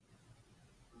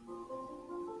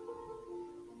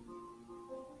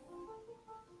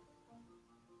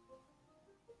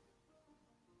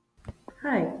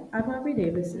Hi, I'm Aubrey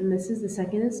Davis, and this is the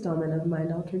second installment of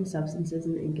Mind Altering Substances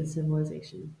in the Inca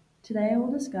Civilization. Today I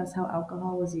will discuss how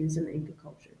alcohol was used in Inca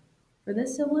culture. For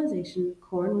this civilization,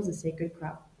 corn was a sacred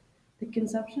crop. The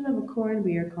consumption of a corn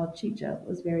beer called chicha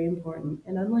was very important,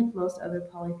 and unlike most other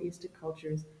polytheistic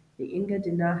cultures, the Inca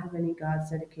did not have any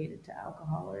gods dedicated to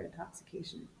alcohol or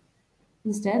intoxication.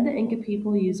 Instead, the Inca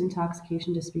people used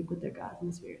intoxication to speak with their gods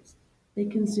and spirits. They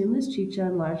consumed this chicha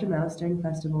in large amounts during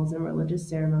festivals and religious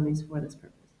ceremonies for this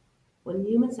purpose. When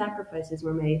human sacrifices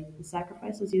were made, the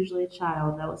sacrifice was usually a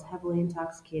child that was heavily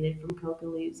intoxicated from coca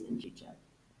leaves and chicha.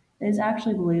 It is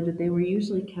actually believed that they were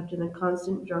usually kept in a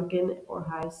constant drunken or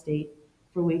high state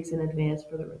for weeks in advance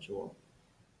for the ritual.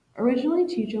 Originally,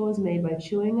 chicha was made by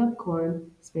chewing up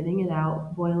corn, spitting it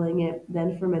out, boiling it,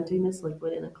 then fermenting this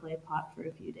liquid in a clay pot for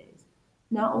a few days.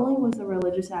 Not only was the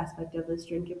religious aspect of this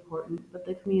drink important, but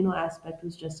the communal aspect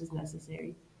was just as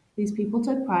necessary. These people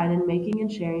took pride in making and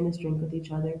sharing this drink with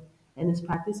each other, and this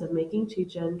practice of making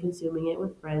chicha and consuming it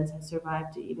with friends has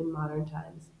survived to even modern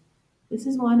times.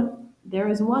 There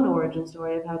is one origin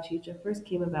story of how chicha first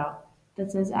came about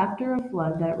that says after a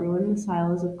flood that ruined the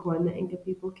silos of corn the Inca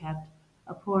people kept,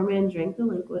 a poor man drank the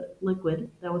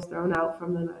liquid that was thrown out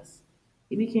from the mess.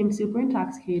 He became super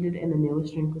intoxicated and the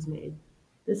newest drink was made.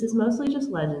 This is mostly just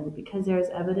legend because there is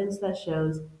evidence that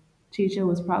shows chicha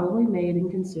was probably made and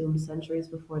consumed centuries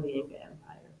before the Inca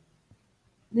Empire.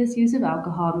 This use of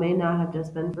alcohol may not have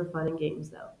just been for fun and games,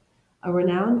 though. A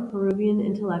renowned Peruvian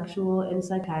intellectual and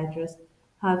psychiatrist,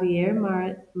 Javier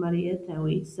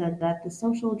Mariátegui, said that the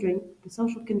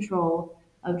social control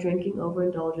of drinking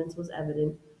overindulgence was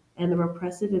evident, and the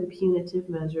repressive and punitive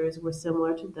measures were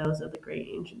similar to those of the great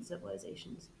ancient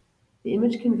civilizations. The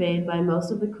image conveyed by most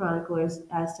of the chroniclers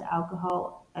as to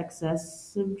alcohol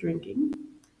excessive drinking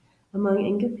among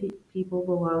Inca people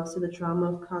belongs to the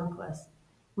trauma of conquest,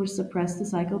 which suppressed the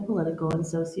psychopolitical and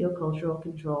socio-cultural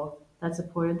control that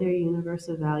supported their universe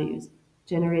of values,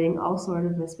 generating all sort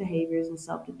of misbehaviors and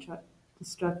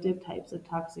self-destructive types of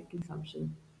toxic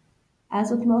consumption. As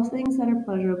with most things that are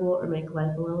pleasurable or make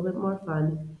life a little bit more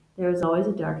fun, there is always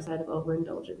a dark side of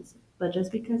overindulgence. But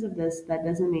just because of this, that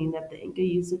doesn't mean that the Inca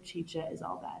use of chicha is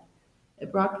all bad.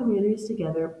 It brought communities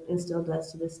together and still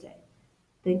does to this day.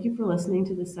 Thank you for listening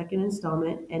to the second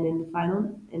installment, and in the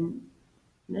final and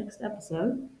next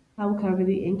episode, I will cover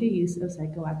the Inca use of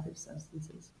psychoactive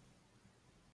substances.